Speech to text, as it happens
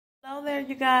Hello there,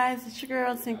 you guys. It's your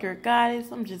girl, Tinker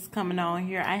Goddess. I'm just coming on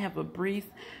here. I have a brief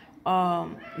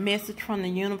message from the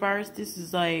universe. This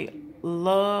is a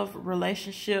love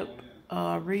relationship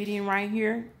reading right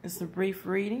here. It's a brief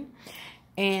reading.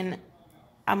 And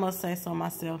I must say so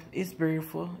myself. It's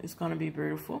beautiful. It's going to be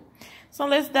beautiful. So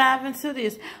let's dive into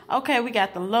this. Okay, we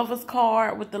got the Lover's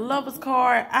card. With the Lover's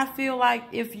card, I feel like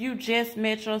if you just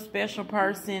met your special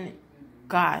person,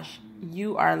 gosh,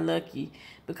 you are lucky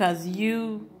because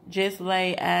you just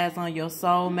lay eyes on your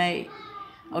soulmate.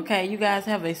 Okay, you guys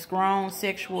have a strong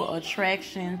sexual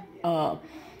attraction.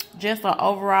 Just a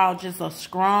overall, just a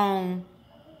strong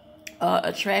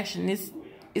attraction.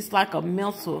 It's like a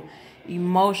mental,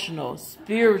 emotional,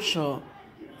 spiritual,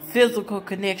 physical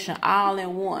connection all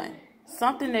in one.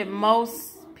 Something that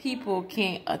most people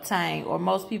can't attain or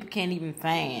most people can't even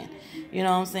find. You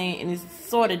know what I'm saying? And it's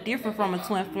sort of different from a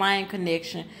twin flame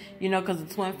connection, you know, because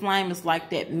the twin flame is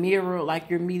like that mirror, like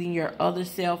you're meeting your other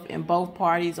self and both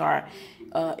parties are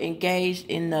engaged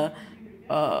in the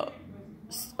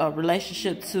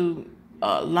relationship to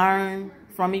learn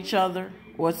from each other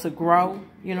or to grow,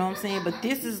 you know what I'm saying? But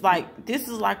this is like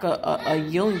a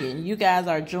union. You guys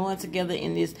are joined together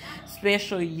in this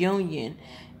special union,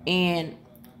 and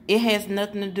it has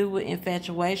nothing to do with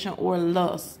infatuation or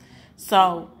lust.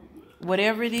 So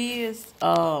whatever it is,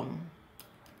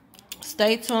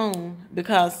 stay tuned,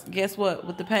 because guess what?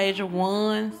 With the Page of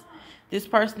Wands, this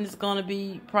person is going to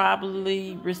be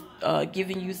probably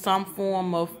giving you some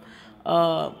form of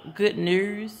good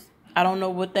news. I don't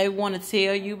know what they want to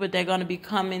tell you, but they're going to be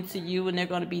coming to you and they're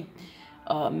going to be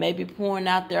maybe pouring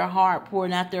out their heart,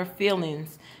 pouring out their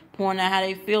feelings, pouring out how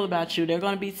they feel about you. They're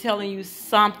going to be telling you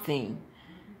something.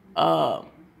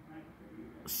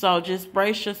 So just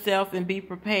brace yourself and be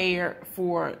prepared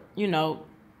for, you know,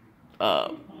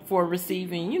 for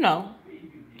receiving, you know,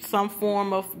 some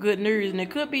form of good news. And it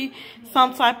could be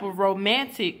some type of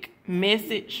romantic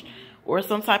message or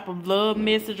some type of love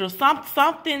message or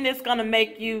something that's going to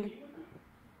make you,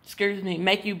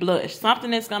 make you blush.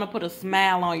 Something that's going to put a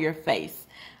smile on your face.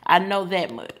 I know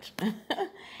that much.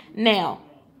 Now,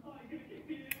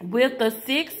 with the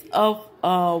Six of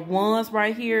Wands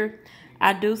right here,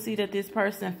 I do see that this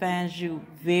person finds you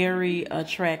very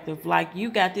attractive. Like you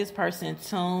got this person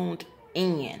tuned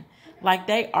in. Like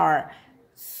they are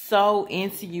so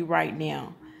into you right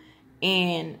now.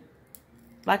 And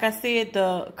like I said,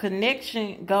 the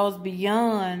connection goes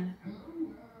beyond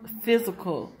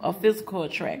physical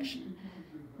attraction.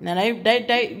 Now they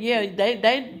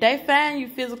find you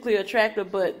physically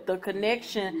attractive, but the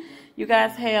connection, you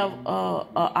guys have a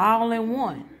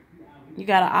all-in-one. You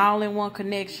got an all-in-one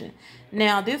connection.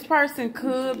 Now, this person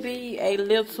could be a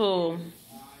little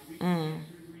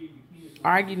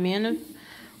argumentative,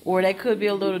 or they could be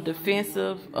a little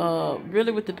defensive.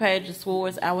 Really, with the Page of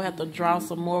Swords, I would have to draw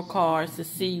some more cards to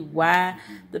see why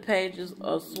the Page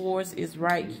of Swords is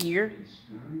right here.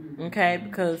 Okay,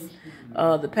 because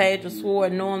the Page of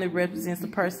Swords normally represents the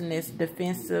person that's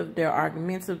defensive. They're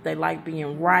argumentative. They like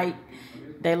being right.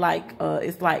 They like,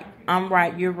 it's like, I'm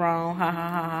right, you're wrong, ha, ha,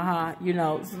 ha, ha, ha. You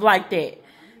know, it's like that.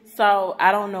 So,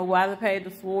 I don't know why the Page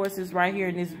of Swords is right here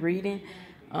in this reading.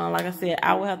 Like I said,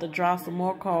 I will have to draw some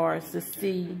more cards to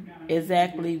see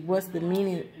exactly what's the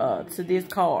meaning to this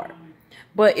card.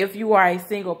 But if you are a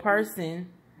single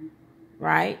person,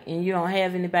 right, and you don't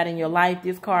have anybody in your life,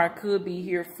 this card could be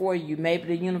here for you. Maybe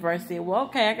the universe said, well,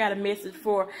 okay, I got a message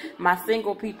for my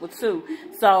single people too.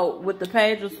 So with the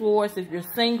Page of Swords, if you're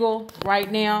single right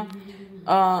now,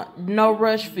 no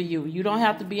rush for you. You don't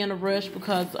have to be in a rush,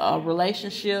 because a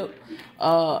relationship,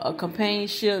 a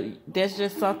companionship, that's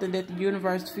just something that the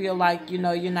universe feel like, you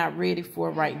know, you're not ready for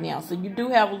right now. So you do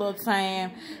have a little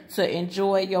time to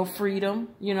enjoy your freedom,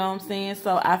 you know what I'm saying?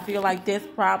 So I feel like that's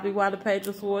probably why the Page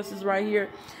of Swords is right here,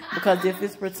 because if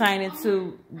it's pertaining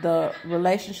to the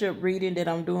relationship reading that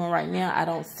I'm doing right now, I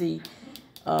don't see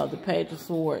the Page of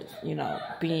Swords, you know,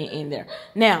 being in there.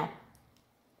 Now,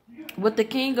 with the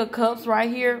King of Cups right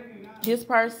here, this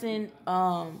person,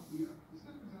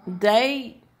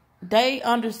 they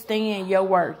understand your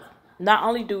worth. Not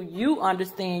only do you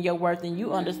understand your worth and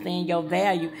you understand your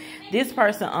value, this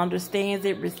person understands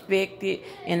it, respects it,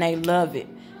 and they love it.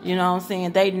 You know what I'm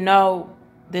saying? They know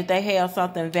that they have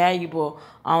something valuable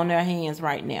on their hands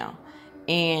right now.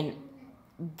 And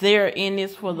they're in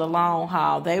this for the long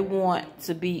haul. They want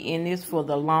to be in this for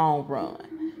the long run.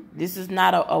 This is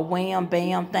not a wham,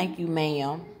 bam, thank you,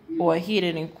 ma'am, or hit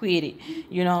it and quit it.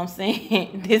 You know what I'm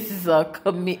saying? This is a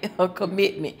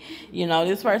commitment. You know,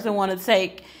 this person want to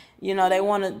take, you know, they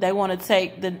want to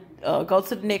take the go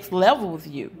to the next level with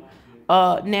you.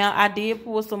 Now, I did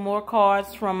pull some more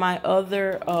cards from my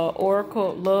other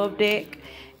Oracle Love deck.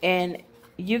 And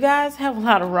you guys have a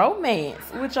lot of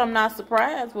romance, which I'm not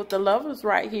surprised with the Lovers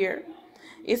right here.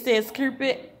 It says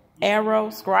Cupid arrow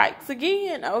strikes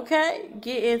again. Okay,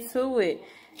 get into it.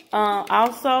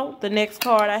 Also, the next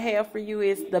card I have for you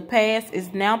is the past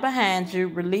is now behind you.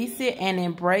 Release it and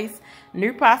embrace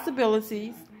new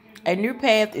possibilities. A new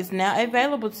path is now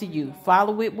available to you.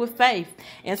 Follow it with faith.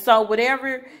 And so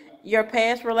whatever your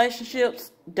past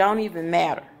relationships don't even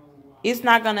matter. It's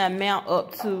not going to amount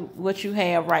up to what you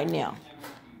have right now.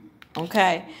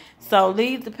 Okay? So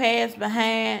leave the past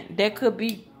behind. That could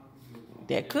be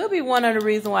one of the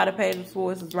reasons why the Page of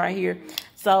Swords is right here.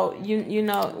 So, you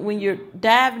know, when you're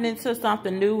diving into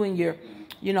something new and you're,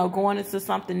 going into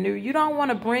something new, you don't want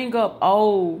to bring up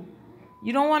old.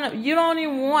 You don't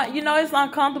even want, it's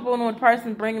uncomfortable when a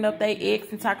person bringing up their ex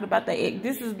and talking about their ex.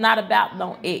 This is not about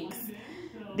no ex.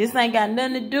 This ain't got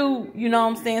nothing to do, you know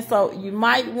what I'm saying? So you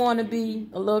might want to be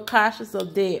a little cautious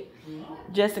of that,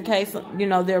 just in case,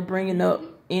 they're bringing up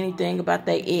anything about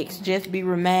their ex. Just be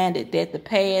reminded that the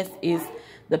past is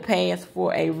the past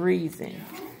for a reason.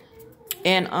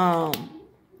 And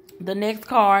the next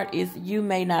card is you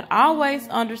may not always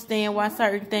understand why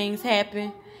certain things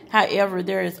happen. However,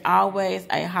 there is always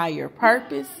a higher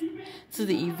purpose to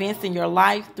the events in your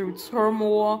life. Through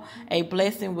turmoil, a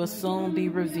blessing will soon be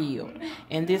revealed.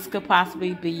 And this could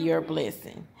possibly be your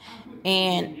blessing.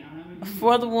 And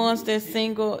for the ones that's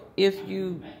single, if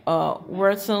you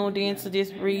were tuned into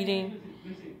this reading,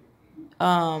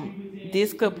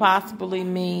 this could possibly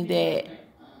mean that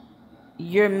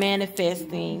you're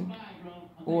manifesting,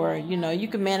 or, you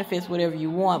can manifest whatever you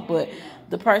want, but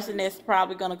the person that's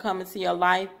probably going to come into your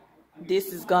life,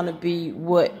 this is going to be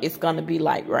what it's going to be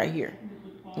like right here.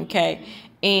 Okay?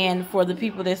 And for the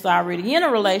people that's already in a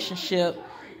relationship,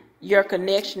 your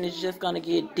connection is just going to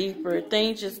get deeper.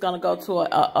 Things just going to go to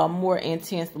a more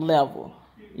intense level.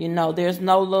 There's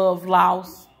no love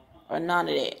lost or none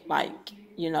of that. Like,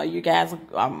 you guys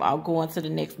are going to the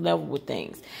next level with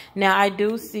things. Now, I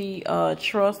do see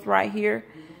trust right here.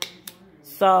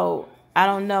 So I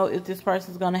don't know if this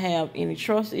person's going to have any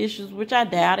trust issues, which I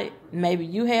doubt it. Maybe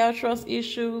you have trust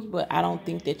issues, but I don't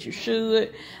think that you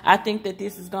should. I think that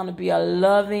this is going to be a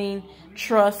loving,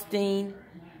 trusting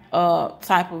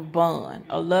type of bond,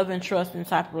 a loving, trusting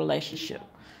type of relationship.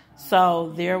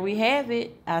 So there we have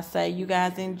it. I say you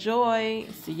guys enjoy.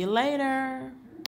 See you later.